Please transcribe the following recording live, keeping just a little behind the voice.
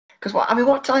Because what I mean,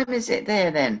 what time is it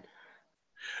there then?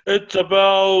 It's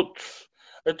about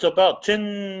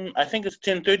 10. I think it's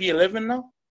 10:30, 11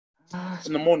 now Oh,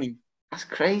 in the morning. that's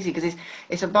crazy because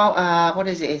it's about what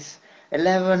is it? It's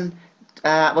 11.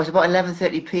 Well, it's about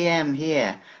 11:30 p.m.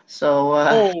 here. So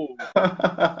Oh,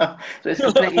 so it's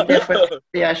completely different.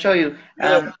 Yeah, I show you.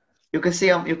 yeah, You can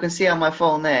see on my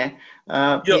phone there.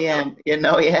 yeah, PM. You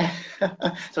know, yeah.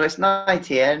 So it's night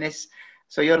here, and it's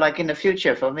so you're like in the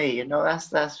future for me. You know,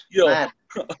 that's yeah. mad.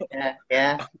 Yeah,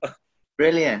 yeah.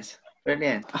 Brilliant,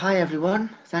 brilliant. Hi everyone,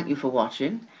 thank you for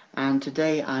watching. And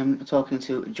today I'm talking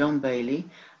to John Bailey,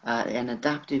 an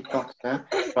adaptive boxer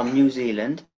from New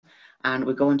Zealand, and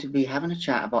we're going to be having a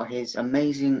chat about his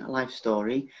amazing life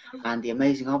story and the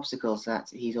amazing obstacles that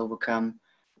he's overcome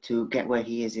to get where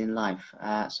he is in life.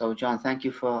 So John, thank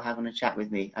you for having a chat with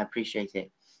me. I appreciate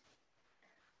it.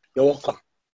 You're welcome.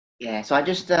 Yeah, so I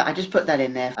just put that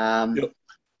in there. Yeah.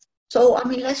 So, I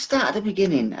mean, let's start at the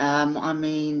beginning. I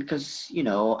mean, because,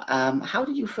 how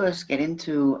did you first get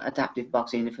into adaptive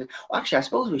boxing? Well, actually, I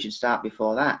suppose we should start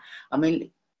before that. I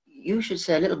mean, you should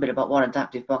say a little bit about what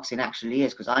adaptive boxing actually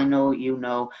is, because I know you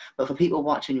know, but for people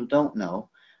watching who don't know,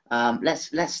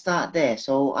 let's start there.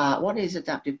 So, what is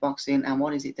adaptive boxing, and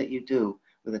what is it that you do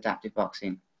with adaptive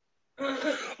boxing?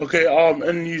 Okay.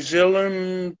 In New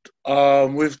Zealand,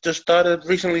 we've just started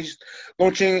recently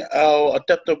launching our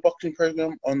adaptive boxing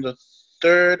program on the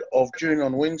 3rd of June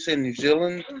on Wednesday in New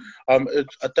Zealand.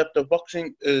 It's adaptive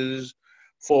boxing is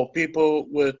for people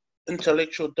with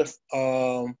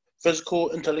physical,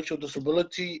 intellectual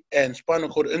disability and spinal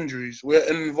cord injuries. We're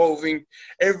involving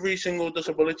every single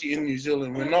disability in New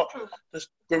Zealand. We're not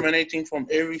discriminating from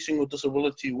every single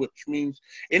disability, which means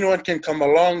anyone can come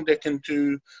along. They can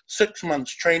do 6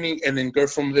 months training and then go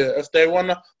from there. If they want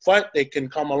to fight, they can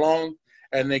come along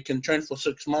and they can train for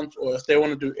 6 months. Or if they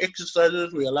want to do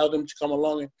exercises, we allow them to come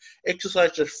along and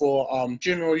exercise just for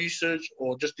general usage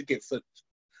or just to get fit.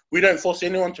 We don't force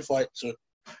anyone to fight, so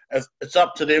it's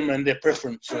up to them and their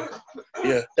preference. So,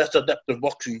 yeah, that's adaptive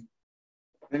boxing.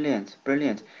 Brilliant,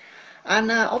 brilliant.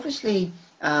 And obviously,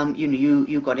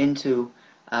 you got into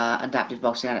adaptive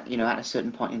boxing at at a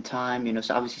certain point in time.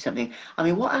 So obviously something. I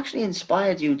mean, what actually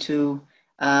inspired you to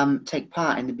take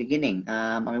part in the beginning?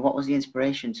 I mean, what was the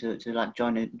inspiration to like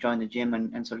join the gym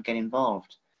and sort of get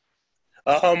involved?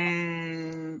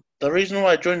 The reason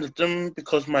why I joined the gym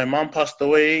because my mom passed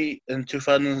away in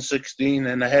 2016,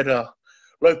 and I had a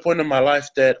low point in my life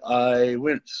that I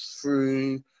went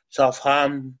through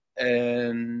self-harm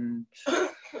and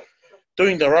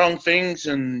doing the wrong things,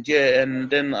 and yeah, and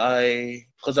then I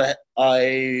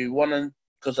wanted,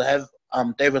 because I have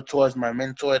David Tor as my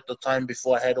mentor at the time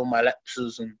before I had all my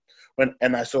lapses,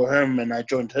 and I saw him and I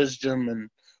joined his gym and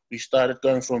we started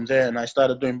going from there, and I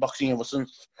started doing boxing ever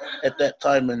since at that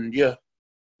time, and yeah.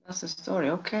 That's the story.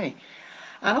 Okay.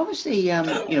 And obviously,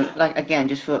 like again,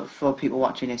 just for people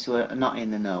watching this who are not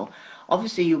in the know,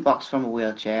 obviously you box from a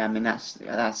wheelchair. I mean,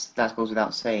 that goes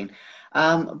without saying.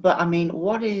 But I mean,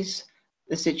 what is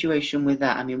the situation with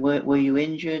that? I mean, were you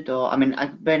injured, or I mean,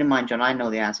 bear in mind, John, I know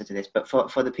the answer to this, but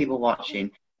for the people watching,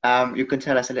 you can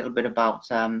tell us a little bit about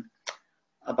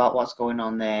what's going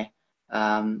on there,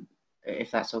 if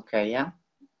that's okay. Yeah.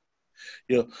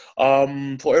 Yeah.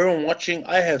 For everyone watching,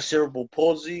 I have cerebral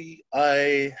palsy.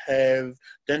 I have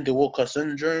Dental Walker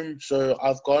syndrome. So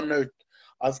I've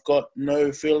got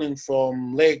no feeling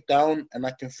from leg down, and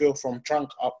I can feel from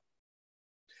trunk up.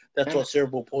 That's Okay. what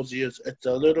cerebral palsy is. It's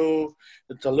a little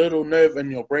nerve in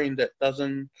your brain that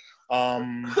doesn't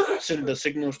send the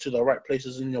signals to the right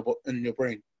places in your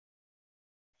brain.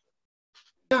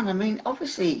 John, I mean,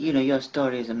 obviously, your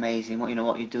story is amazing. What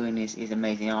you're doing is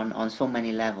amazing on so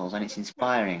many levels, and it's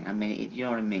inspiring. I mean, you know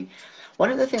what I mean.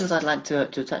 One of the things I'd like to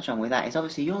touch on with that is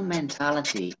obviously your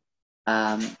mentality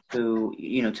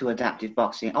to adaptive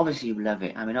boxing. Obviously, you love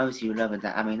it. I mean, obviously, you love it.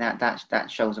 I mean,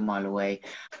 that shows a mile away.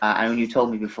 And when you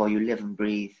told me before, you live and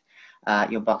breathe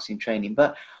your boxing training.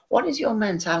 But what is your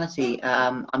mentality?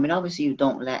 I mean, obviously, you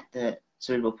don't let the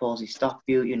cerebral palsy stop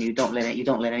you. You don't let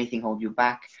anything hold you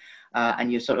back.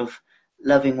 And you're sort of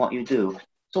loving what you do.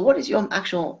 So, what is your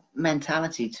actual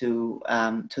mentality to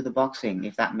the boxing,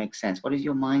 if that makes sense? What is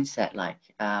your mindset like?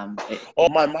 My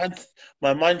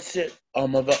mindset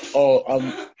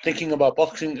I'm thinking about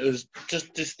boxing is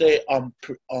just to stay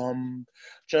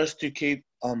just to keep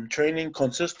training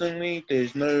consistently.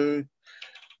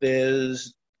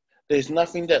 There's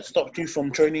nothing that stops you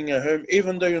from training at home.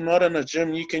 Even though you're not in a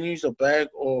gym, you can use a bag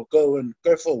or go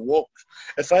for a walk.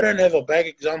 If I don't have a bag,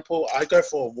 example, I go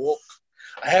for a walk.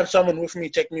 I have someone with me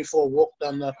take me for a walk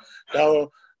down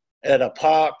at a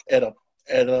park, at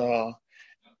a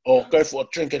or go for a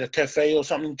drink at a cafe or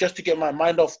something just to get my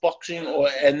mind off boxing.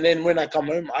 And then when I come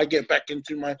home, I get back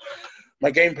into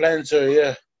my game plan. So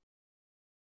yeah.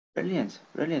 Brilliant,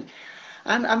 brilliant.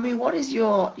 And I mean, what is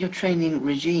your training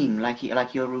regime like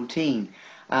your routine?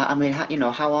 I mean,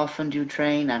 how often do you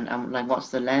train, and like what's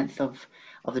the length of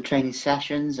the training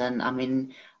sessions? And I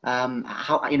mean,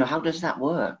 how does that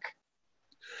work?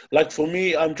 Like for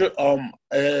me,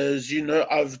 as you know,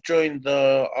 I've joined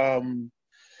the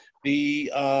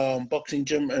boxing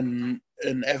gym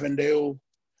in Avondale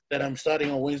that I'm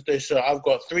starting on Wednesday. So I've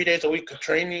got 3 days a week of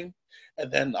training, and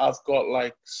then I've got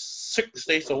like 6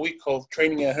 days a week of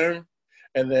training at home,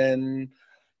 and then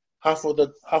half of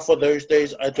those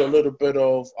days I do a little bit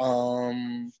of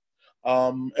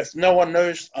if no one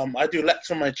knows, I do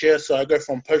laps on my chair, so I go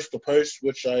from post to post,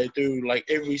 which I do like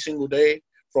every single day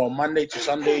from Monday to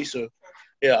Sunday. So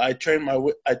yeah, I train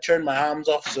my arms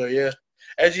off. So yeah,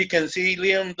 as you can see,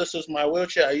 Liam, this is my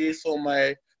wheelchair I use for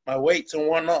my weights and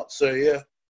whatnot. So yeah,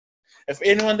 if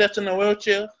anyone that's in a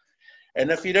wheelchair, and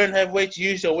if you don't have weights,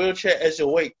 use your wheelchair as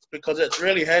your weight, because it's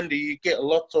really handy. You get a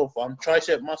lot of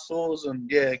tricep muscles, and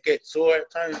yeah, it gets sore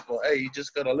at times, but hey, you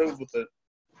just gotta live with it.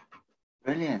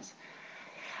 Brilliant.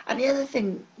 And the other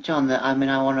thing, John, that I mean,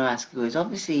 I want to ask you is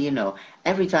obviously,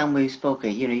 every time we've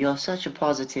spoken, you're such a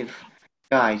positive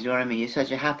guy. Do you know what I mean? You're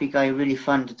such a happy guy, really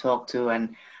fun to talk to, and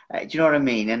do you know what I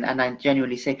mean? And I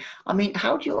genuinely say, I mean,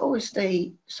 how do you always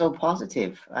stay so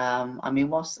positive? I mean,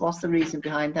 what's the reason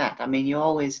behind that? I mean, you're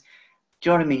always, do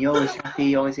you know what I mean? You're always happy,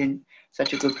 you're always in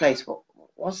such a good place.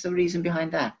 What's the reason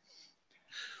behind that?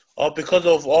 Because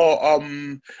of all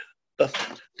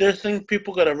the thing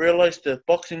people gotta realize, that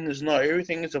boxing is not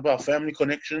everything. It's about family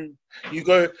connection. You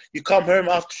come home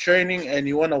after training and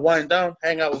you want to wind down,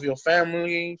 hang out with your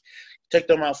family, take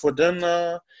them out for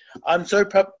dinner. I'm so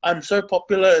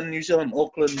popular in New Zealand,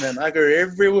 Auckland, man. I go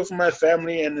everywhere with my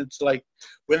family, and it's like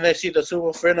when they see the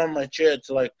silver fin on my chair, it's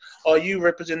like, oh, you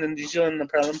representing New Zealand in the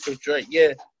Paralympics, right?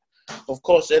 Yeah, of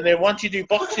course. And then once you do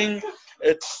boxing,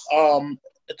 it's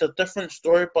a different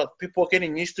story, but people are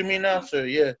getting used to me now. So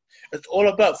yeah, it's all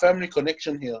about family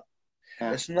connection here.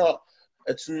 Yeah. It's not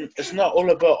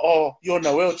all about, oh, you're in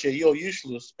a wheelchair, you're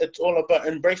useless. It's all about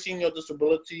embracing your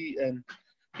disability and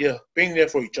yeah, being there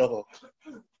for each other.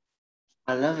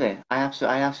 I love it. I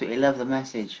absolutely love the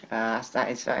message. That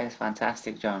is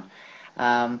fantastic, John.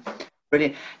 Um,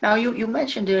 Brilliant. Now you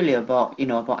mentioned earlier about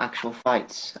about actual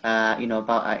fights. About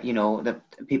the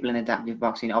people in adaptive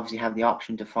boxing obviously have the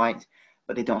option to fight,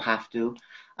 but they don't have to.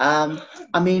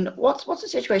 I mean, what's the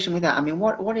situation with that? I mean,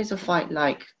 what is a fight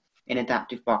like in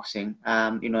adaptive boxing?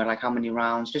 Like how many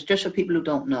rounds? Just for people who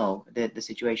don't know the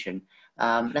situation.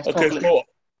 Let's talk Okay, a little.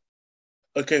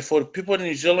 for the people in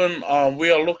New Zealand,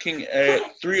 we are looking at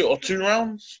 3 or 2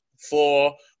 rounds.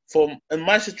 For in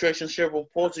my situation, cerebral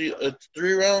palsy, it's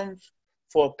 3 rounds.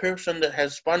 For a person that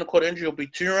has spinal cord injury, it'll be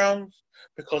 2 rounds,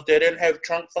 because they don't have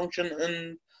trunk function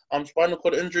in spinal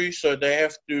cord injury, so they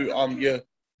have to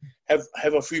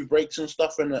have a few breaks and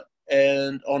stuff in it.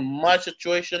 And on my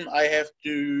situation, I have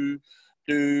to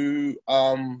do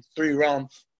 3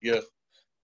 rounds. Yeah.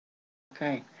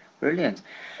 Okay, brilliant.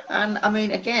 And I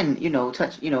mean, again,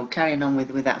 carrying on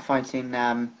with that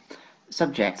fighting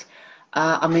subject.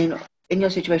 I mean, in your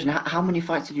situation, how many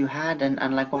fights have you had,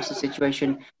 and like, what's the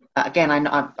situation? Again,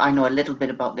 I know a little bit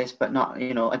about this, but not,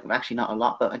 actually not a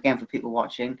lot. But again, for people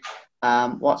watching,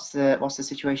 what's the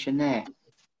situation there?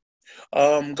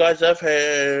 Guys, I've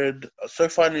had, so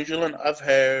far in New Zealand, I've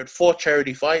had 4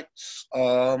 charity fights.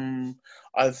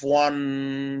 I've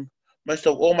won most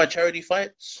of all my charity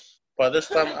fights. By this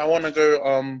time, I want to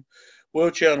go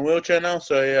wheelchair on wheelchair now.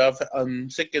 So yeah, I'm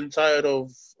sick and tired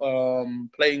of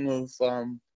playing with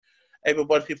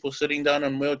able-bodied people sitting down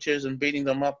in wheelchairs and beating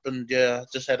them up, and yeah,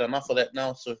 just had enough of that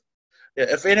now. So yeah,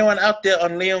 if anyone out there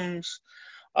on Liam's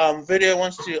video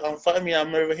wants to find me,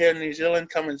 I'm over here in New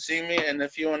Zealand. Come and see me, and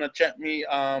if you want to chat me,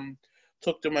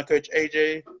 talk to my coach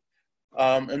AJ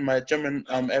in my gym in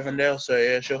Avondale. So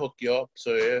yeah, she'll hook you up.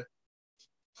 So yeah.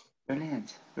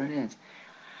 Brilliant, brilliant.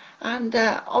 And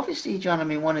obviously, John, I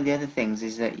mean, one of the other things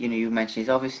is that you mentioned is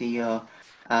obviously you're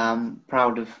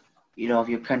proud of of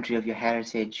your country, of your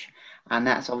heritage, and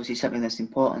that's obviously something that's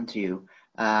important to you,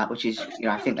 which is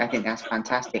I think that's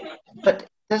fantastic. But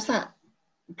does that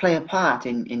play a part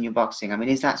in your boxing? I mean,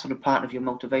 is that sort of part of your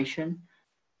motivation?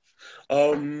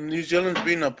 New Zealand's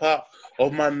been a part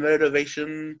of my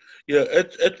motivation. Yeah,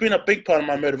 it's been a big part of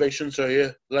my motivation. So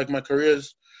yeah, like my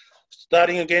career's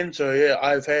starting again. So yeah,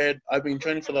 I've been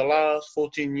training for the last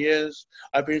 14 years.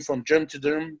 I've been from gym to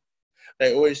gym.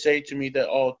 They always say to me that,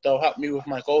 oh, they'll help me with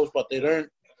my goals, but they don't.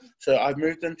 So I've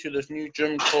moved into this new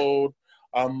gym called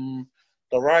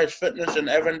the Rise Fitness in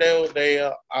Avondale. They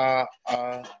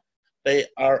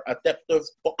are adaptive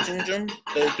boxing gym.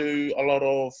 They do a lot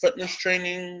of fitness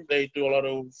training. They do a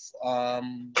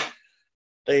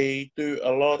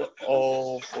lot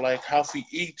of like healthy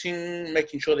eating,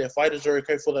 making sure their fighters are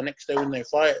okay for the next day when they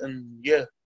fight, and yeah.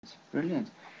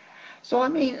 Brilliant. So I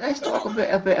mean, let's talk a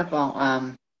little bit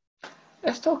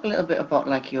about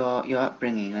like your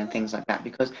upbringing and things like that,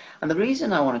 because and the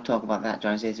reason I want to talk about that,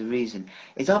 John, is there's a reason.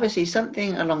 It's obviously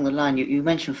something along the line. You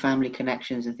mentioned family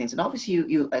connections and things, and obviously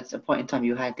you at a point in time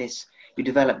you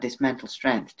developed this mental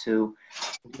strength to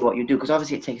do what you do, because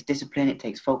obviously it takes discipline, it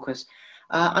takes focus.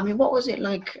 I mean, what was it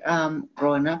like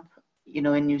growing up, you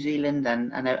know, in New Zealand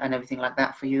and everything like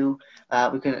that for you?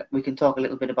 We can talk a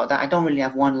little bit about that. I don't really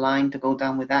have one line to go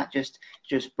down with that, just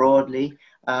broadly.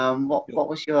 What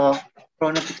was your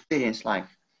growing up experience like?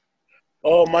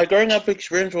 Oh, my growing up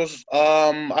experience was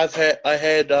I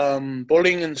had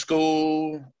bullying in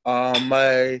school.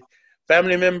 My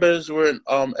family members weren't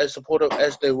as supportive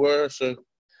as they were. So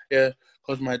yeah,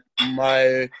 because my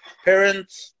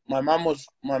parents, my mom was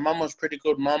pretty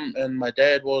good mom, and my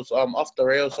dad was off the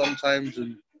rails sometimes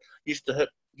and used to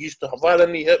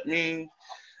violently hit me,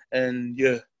 and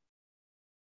yeah.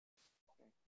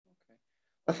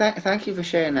 Well, thank you for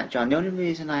sharing that, John. The only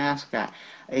reason I ask that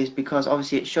is because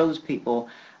obviously it shows people,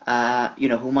 you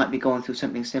know, who might be going through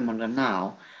something similar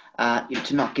now,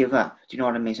 to not give up. Do you know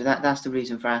what I mean? So that's the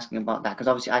reason for asking about that, because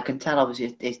obviously I can tell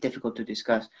obviously it's difficult to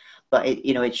discuss, but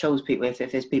you know, it shows people if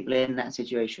there's people in that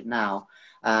situation now,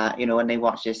 you know, when they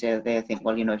watch this, they think,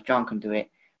 well, you know, if John can do it,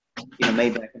 you know,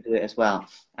 maybe I can do it as well.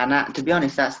 And that, to be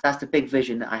honest, that's the big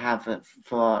vision that I have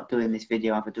for doing this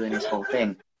video and for doing this whole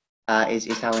thing. Is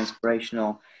how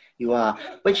inspirational you are.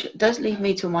 Which does lead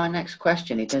me to my next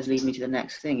question. It does lead me to the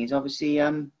next thing. Is obviously,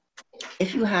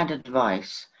 if you had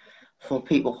advice for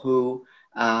people who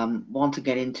want to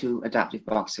get into adaptive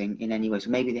boxing in any way, so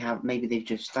maybe they've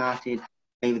just started,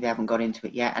 maybe they haven't got into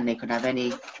it yet, and they could have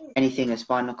anything, a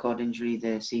spinal cord injury,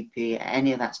 the CP,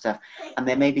 any of that stuff, and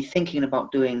they may be thinking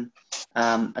about doing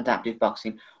adaptive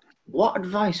boxing. What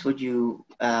advice would you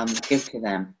give to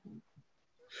them?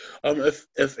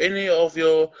 If any of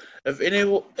your if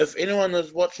anyone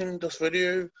is watching this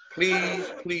video,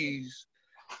 please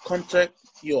contact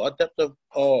your adaptive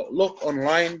or look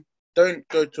online. Don't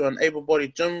go to an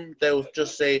able-bodied gym. They will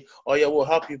just say, "Oh yeah, we'll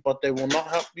help you," but they will not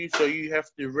help you. So you have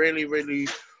to really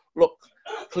look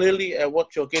clearly at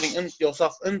what you're getting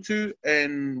yourself into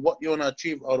and what you want to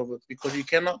achieve out of it, because you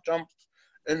cannot jump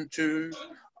into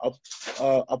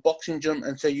a boxing gym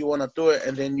and say you want to do it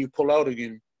and then you pull out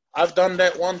again. I've done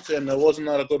that once and it was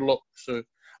not a good look. So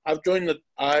I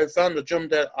found a gym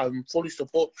that I'm fully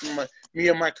supporting me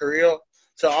and my career.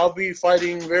 So I'll be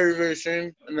fighting very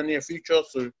soon in the near future.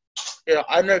 So yeah,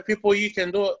 I know people, you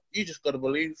can do it. You just gotta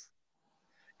believe.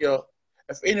 Yeah.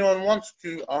 If anyone wants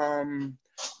to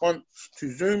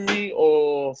Zoom me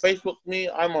or Facebook me,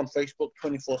 I'm on Facebook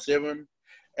 24/7,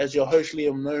 as your host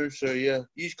Liam knows. So yeah,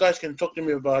 you guys can talk to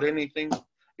me about anything.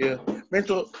 Yeah,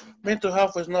 mental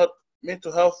health is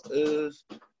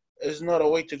not a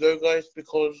way to go, guys,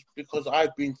 because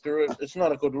I've been through it. It's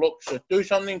not a good look. So do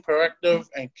something proactive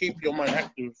and keep your mind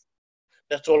active.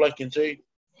 That's all I can say.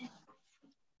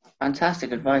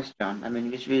 Fantastic advice, John. I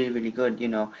mean, it's really good, you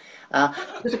know.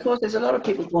 Because of course, there's a lot of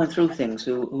people going through things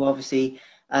who obviously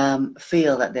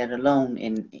feel that they're alone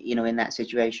in, you know, in that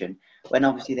situation, when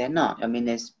obviously they're not. I mean,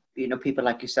 there's, you know, people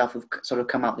like yourself who've sort of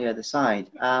come out the other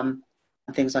side, and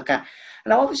things like that.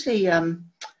 And obviously,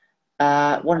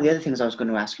 one of the other things I was going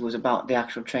to ask you was about the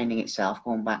actual training itself,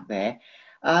 going back there.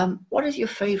 What is your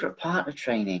favorite part of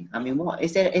training? I mean, what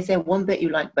is there one bit you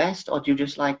like best, or do you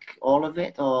just like all of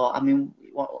it? Or, I mean,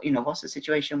 you know, what's the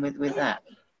situation with that?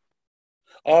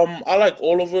 I like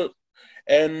all of it.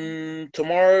 And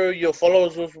tomorrow, your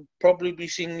followers will probably be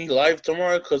seeing me live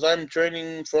tomorrow, because I'm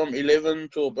training from 11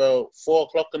 to about 4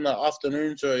 o'clock in the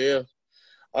afternoon. So yeah,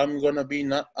 I'm gonna be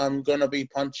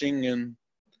punching, and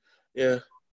yeah,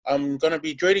 I'm gonna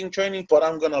be training, but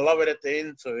I'm gonna love it at the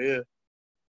end. So yeah.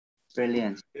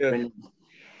 Brilliant, Yeah. brilliant.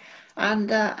 And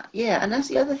yeah, and that's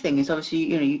the other thing is obviously,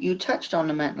 you know, you touched on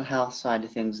the mental health side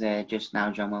of things there just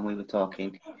now, John, when we were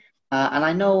talking. And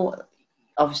I know,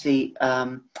 obviously,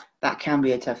 that can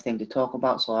be a tough thing to talk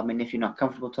about. So, I mean, if you're not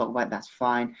comfortable talking about it, that's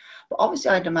fine. But obviously,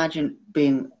 I'd imagine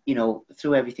being, you know,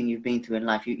 through everything you've been through in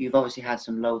life, you've obviously had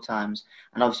some low times,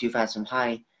 and obviously you've had some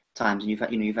high times, and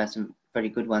you've had some very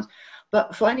good ones.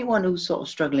 But for anyone who's sort of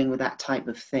struggling with that type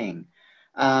of thing,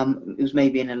 who's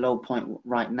maybe in a low point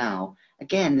right now,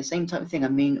 again, the same type of thing. I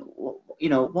mean, you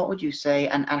know, what would you say,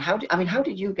 and how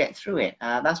did you get through it?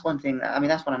 That's one thing. I mean,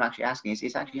 that's what I'm actually asking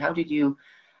is actually how did you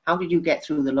how did you get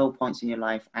through the low points in your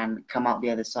life and come out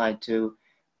the other side to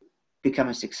become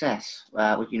a success?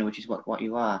 Which is what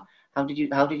you are. How did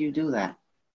you do that?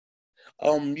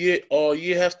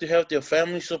 You have to have their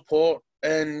family support,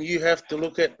 and you have to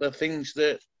look at the things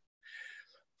that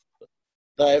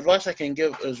the advice I can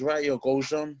give is write your goals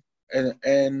down,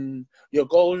 and your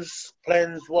goals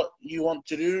plans what you want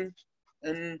to do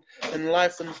in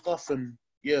life and stuff, and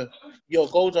yeah, your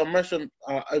goals are most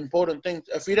important things.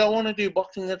 If you don't want to do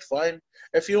boxing, that's fine.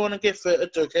 If you want to get fit,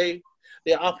 it's okay.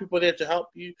 There are people there to help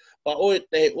you, but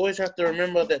they always have to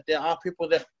remember that there are people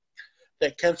that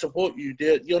can support you.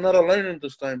 You're not alone in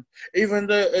this time. Even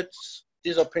though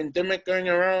there's a pandemic going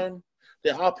around,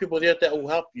 there are people there that will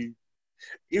help you.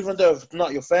 Even though if it's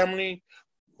not your family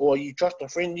or you trust a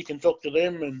friend, you can talk to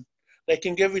them and they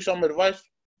can give you some advice.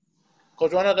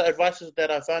 Because one of the advices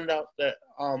that I found out that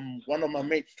one of my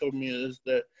mates told me is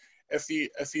that if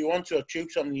you want to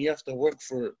achieve something, you have to work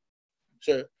for it.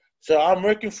 So I'm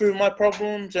working through my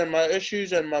problems and my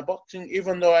issues and my boxing,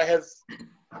 even though I'm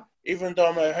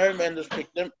at home and this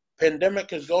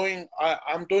pandemic is going,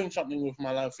 I'm doing something with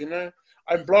my life, you know.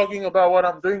 I'm blogging about what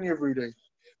I'm doing every day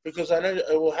because I know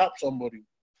it will help somebody.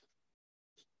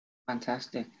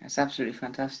 Fantastic. That's absolutely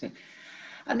fantastic.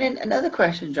 And then another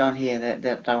question, John, here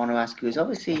that I want to ask you is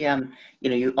obviously,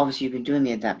 you've been doing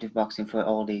the adaptive boxing for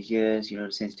all these years,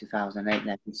 since 2008,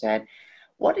 like you said.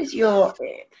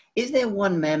 Is there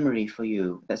one memory for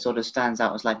you that sort of stands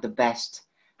out as like the best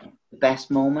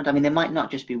moment? I mean, there might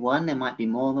not just be one, there might be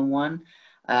more than one.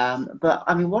 But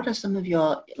I mean, what are some of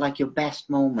your best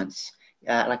moments,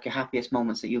 like your happiest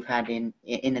moments that you've had in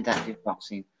adaptive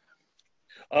boxing?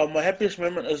 My happiest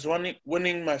moment is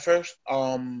winning my first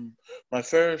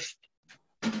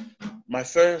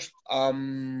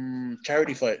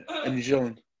charity fight in New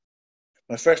Zealand.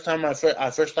 My first time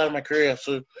in my career.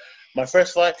 So my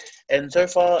first fight, and so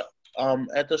far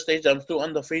at this stage I'm still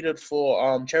undefeated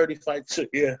for charity fights. So,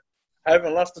 yeah, I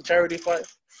haven't lost a charity fight.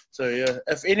 So yeah,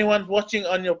 if anyone's watching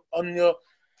on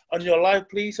your live,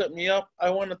 please hit me up. I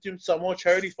want to do some more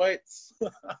charity fights.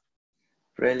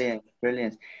 Brilliant.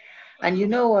 And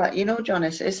John,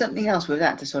 it's something else with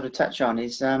that to sort of touch on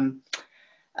is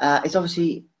it's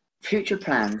obviously future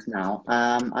plans now.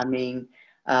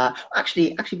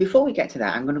 Actually, before we get to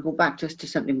that, I'm going to go back just to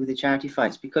something with the charity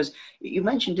fights, because you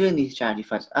mentioned doing these charity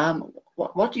fights.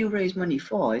 What do you raise money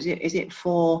for? Is it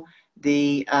for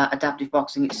the adaptive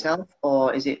boxing itself,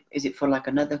 or is it for like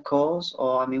another cause?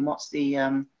 Or I mean, what's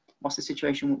the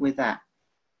situation with that?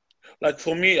 Like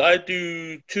for me, I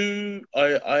do two.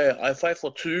 I fight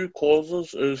for two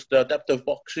causes: is the adaptive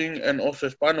boxing and also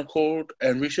spinal cord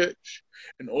and research,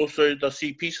 and also the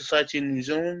CP Society in New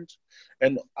Zealand.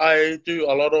 And I do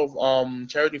a lot of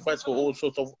charity fights for all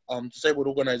sorts of disabled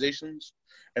organisations,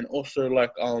 and also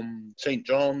like St.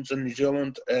 John's in New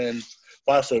Zealand and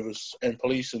fire service and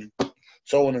police and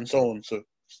so on and so on. So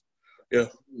yeah,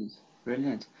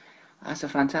 brilliant. That's a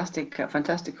fantastic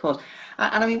cause.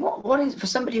 And I mean, what is, for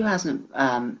somebody who hasn't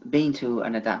been to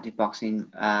an adaptive boxing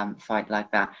fight like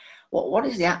that, what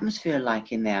is the atmosphere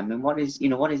like in there? I mean, what is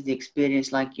the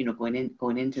experience like? Going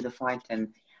into the fight,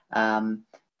 and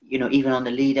even on the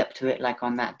lead up to it, like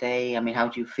on that day. I mean, how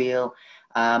do you feel?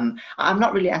 I'm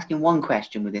not really asking one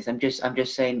question with this. I'm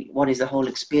just saying, what is the whole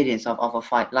experience of a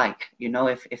fight like?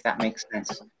 If that makes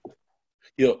sense.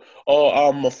 Yeah.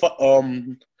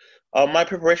 My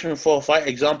preparation for a fight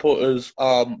example is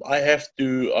I have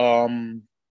to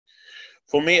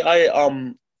for me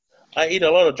I eat a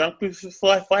lot of junk food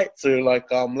before I fight. So like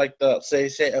say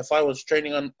if I was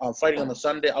training on fighting on a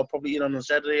Sunday, I'll probably eat on a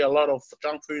Saturday a lot of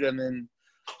junk food, and then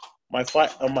my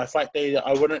fight day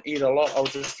I wouldn't eat a lot. I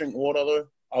would just drink water though.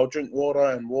 I'll drink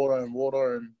water and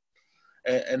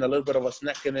a little bit of a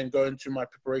snack, and then go into my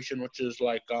preparation, which is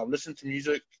like listen to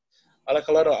music. I like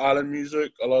a lot of island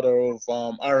music, a lot of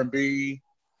R&B,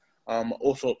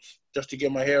 all sorts, just to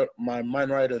get my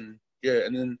mind right, and yeah,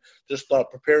 and then just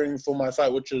start preparing for my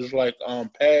fight, which is like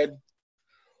pad,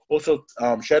 also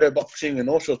shadow boxing, and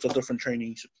all sorts of different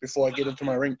trainings before I get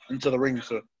into the ring.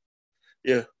 So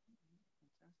yeah,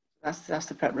 that's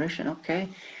the preparation, okay.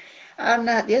 And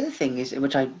the other thing is,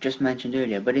 which I just mentioned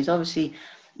earlier, but it's obviously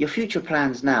your future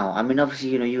plans now. I mean, obviously,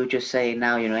 you were just saying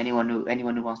now, anyone who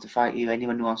wants to fight you,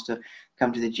 anyone who wants to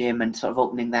come to the gym, and sort of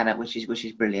opening that up, which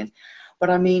is brilliant. But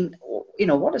I mean,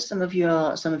 what are some of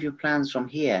your plans from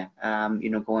here?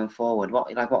 Going forward,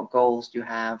 what goals do you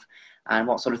have, and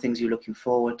what sort of things are you looking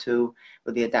forward to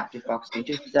with the adaptive boxing?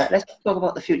 Just let's talk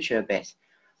about the future a bit.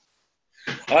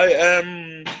 I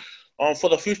am. For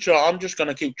the future, I'm just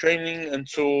gonna keep training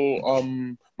until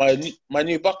my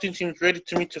new boxing team's ready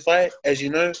to fight. As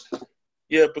you know,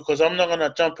 Yeah, because I'm not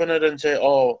gonna jump in it and say,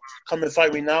 "Oh, come and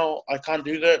fight me now." I can't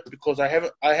do that because I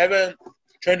haven't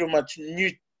trained with my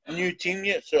new team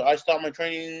yet. So I start my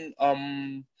training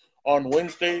on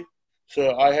Wednesday. So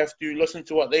I have to listen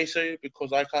to what they say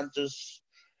because I can't just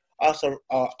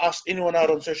ask anyone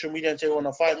out on social media and say want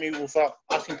to fight me without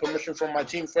asking permission from my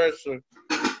team first. So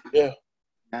yeah,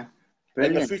 Yeah, and the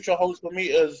brilliant. future holds for me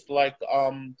is like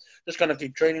just gonna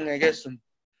keep training, I guess, and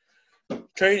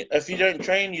train. If you don't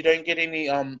train, you don't get any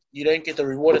you don't get the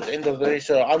reward at the end of the day.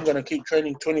 So I'm gonna keep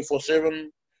training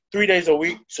 24/7, 3 days a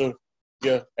week. So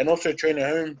yeah, and also train at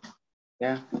home.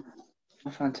 Yeah,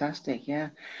 oh, fantastic. Yeah.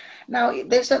 Now,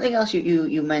 there's something else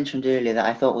you mentioned earlier that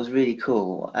I thought was really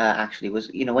cool. Actually,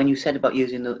 was when you said about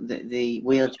using the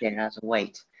wheelchair as a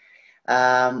weight,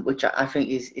 which I think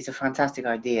is a fantastic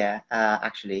idea.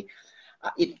 Actually,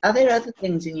 are there other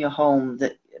things in your home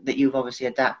that you've obviously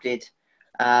adapted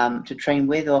to train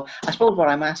with, or I suppose what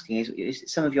I'm asking is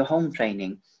some of your home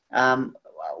training. Um,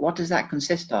 what does that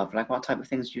consist of? Like, what type of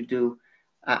things do you do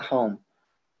at home?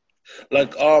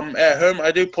 Like at home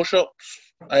I do push-ups.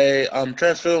 I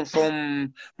transfer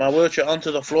from my wheelchair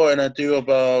onto the floor and I do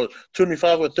about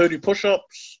 25 or 30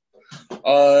 push-ups.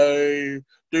 I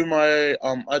do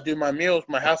my meals,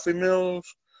 my healthy meals.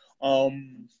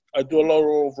 I do a lot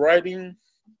of writing.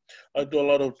 I do a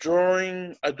lot of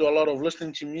drawing. I do a lot of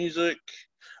listening to music.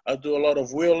 I do a lot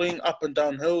of wheeling up and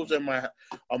down hills in my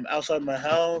outside my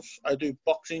house. I do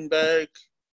boxing bag.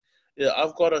 Yeah,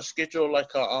 I've got a schedule that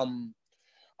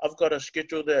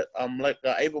like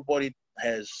the able bodied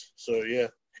has. So yeah,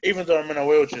 even though I'm in a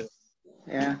wheelchair.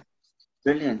 Yeah,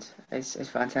 brilliant. It's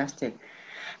fantastic.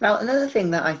 Now, another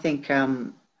thing that I think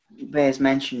bears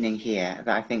mentioning here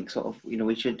that I think sort of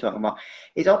we should talk about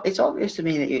is it's obvious to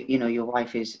me that your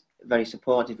wife is very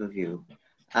supportive of you,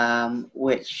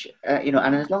 which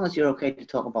and as long as you're okay to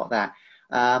talk about that,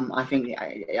 I think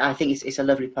it's a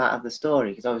lovely part of the story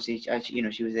because obviously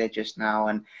she was there just now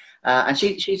and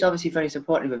she's obviously very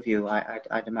supportive of you.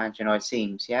 I'd imagine, or it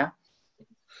seems, yeah.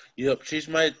 Yep, she's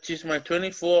my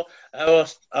 24 hour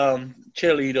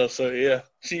cheerleader. So yeah,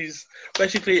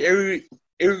 basically every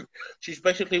she's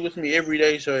basically with me every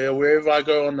day. So yeah, wherever I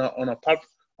go on a pub,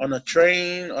 on a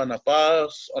train, on a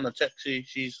bus, on a taxi,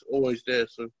 she's always there.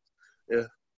 So yeah.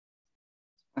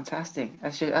 Fantastic.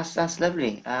 That's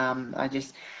lovely. I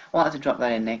just wanted to drop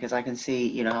that in there because I can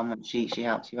see, how much she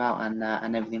helps you out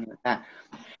and everything like that.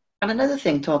 And another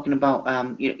thing, talking about,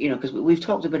 because we've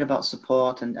talked a bit about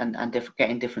support and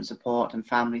getting different support and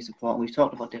family support. And we've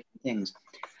talked about different things.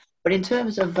 But in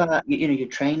terms of, your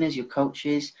trainers, your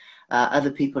coaches,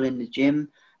 other people in the gym,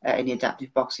 in the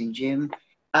adaptive boxing gym,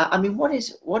 I mean, what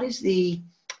is the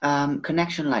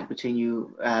connection like between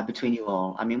you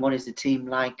all? I mean, what is the team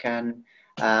like, and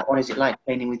what is it like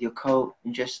training with your coach?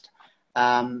 And just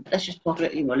let's just talk a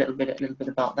little bit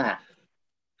about that.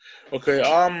 Okay.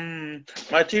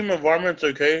 My team environment's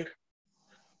okay.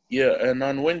 Yeah, and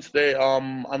on Wednesday,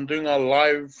 I'm doing a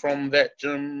live from that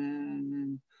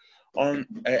gym on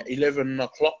at 11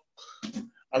 o'clock.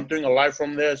 I'm doing a live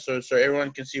from there, so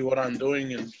everyone can see what I'm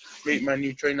doing and meet my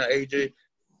new trainer AJ.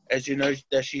 As you know,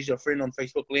 that she's your friend on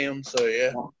Facebook, Liam. So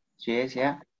yeah, Yeah. Cheers,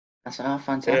 yeah. That's yeah,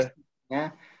 fantastic.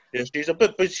 Yeah. yeah. She's a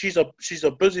bit, but she's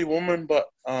a busy woman. But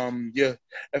yeah.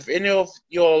 If any of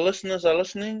your listeners are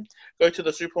listening, go to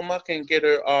the supermarket and get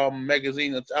her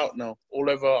magazine. It's out now, all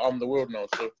over the world now.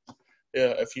 So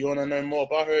yeah, if you want to know more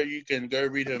about her, you can go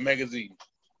read her magazine.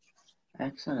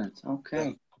 Excellent. Yeah.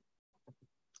 Okay.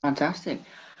 Fantastic.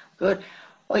 Good.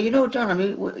 Well, John, I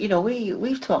mean,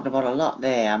 we've talked about a lot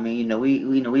there. I mean,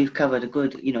 we've covered a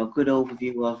good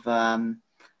overview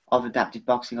of adaptive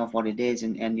boxing, of what it is,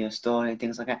 and your story and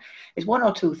things like that. There's one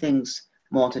or two things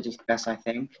more to discuss, I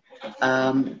think.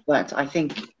 But I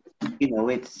think,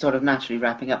 it's sort of naturally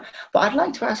wrapping up. But I'd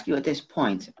like to ask you at this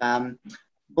point,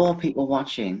 more people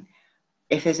watching,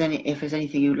 if there's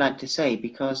anything you'd like to say,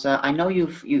 because I know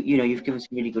you've given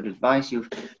some really good advice. You've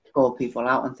called people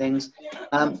out and things.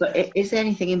 But is there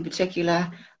anything in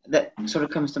particular that sort of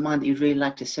comes to mind that you'd really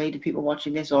like to say to people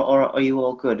watching this, or are you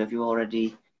all good? Have you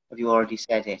already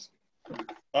said it?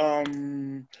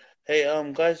 Um. Hey,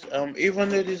 guys. Even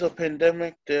though there's a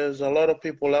pandemic, there's a lot of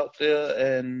people out there,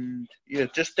 and yeah,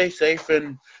 just stay safe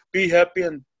and be happy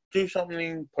and do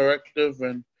something proactive.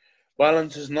 And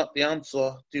violence is not the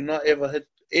answer. Do not ever hit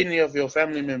any of your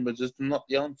family members. It's not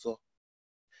the answer.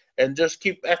 And just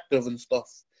keep active and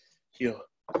stuff. Yeah.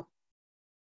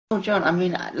 Oh, John, I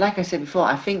mean, like I said before,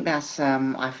 I think that's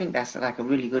like a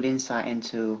really good insight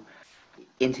into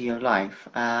your life.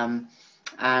 And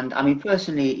I mean,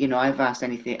 personally, I've asked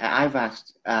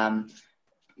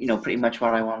you know, pretty much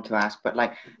what I wanted to ask. But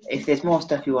like, if there's more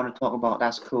stuff you want to talk about,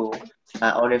 that's cool.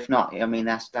 Or if not, I mean,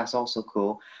 that's also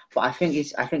cool. But I think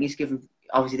it's given,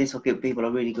 obviously this will give people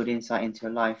a really good insight into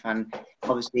your life, and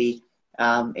obviously,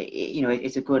 you know,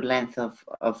 it's a good length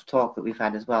of talk that we've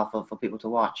had as well for people to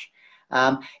watch.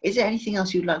 Is there anything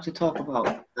else you'd like to talk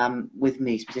about with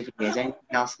me specifically? Is there anything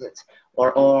else that,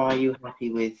 or are you happy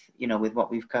with, you know, with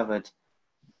what we've covered?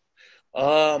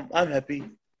 I'm happy.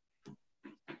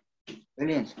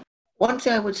 Brilliant. One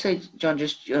thing I would say, John,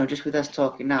 just just with us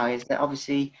talking now, is that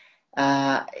obviously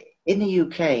in the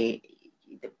UK,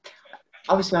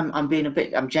 obviously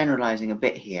I'm generalising a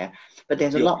bit here, but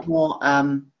there's a lot more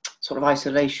sort of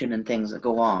isolation and things that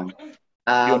go on,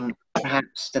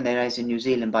 perhaps than there is in New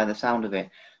Zealand by the sound of it.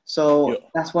 So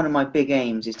that's one of my big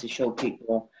aims, is to show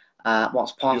people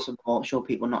what's possible, show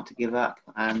people not to give up,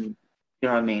 and you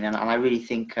know what I mean. And I really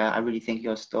think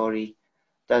your story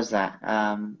does that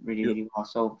really well.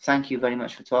 So thank you very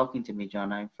much for talking to me,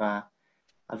 John.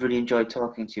 I've really enjoyed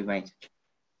talking to you, mate.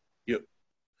 Yep.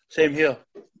 Same here.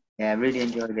 Yeah, I really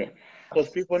enjoyed it. Because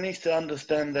people need to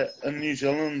understand that in New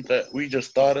Zealand that we just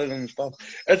started and stuff.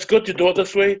 It's good to do it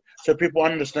this way so people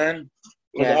understand.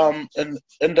 In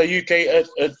the UK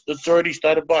it's already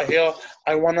started, but here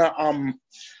I wanna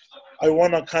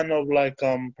kind of like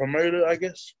promote it, I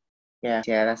guess. Yeah,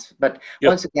 that's. But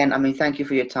once again, I mean, thank you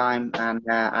for your time, and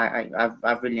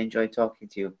I've really enjoyed talking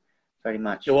to you very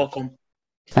much. You're welcome.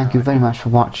 Thank you very much for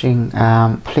watching.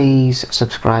 Please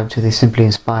subscribe to the Simply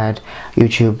Inspired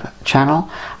YouTube channel,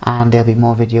 and there'll be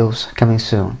more videos coming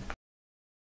soon.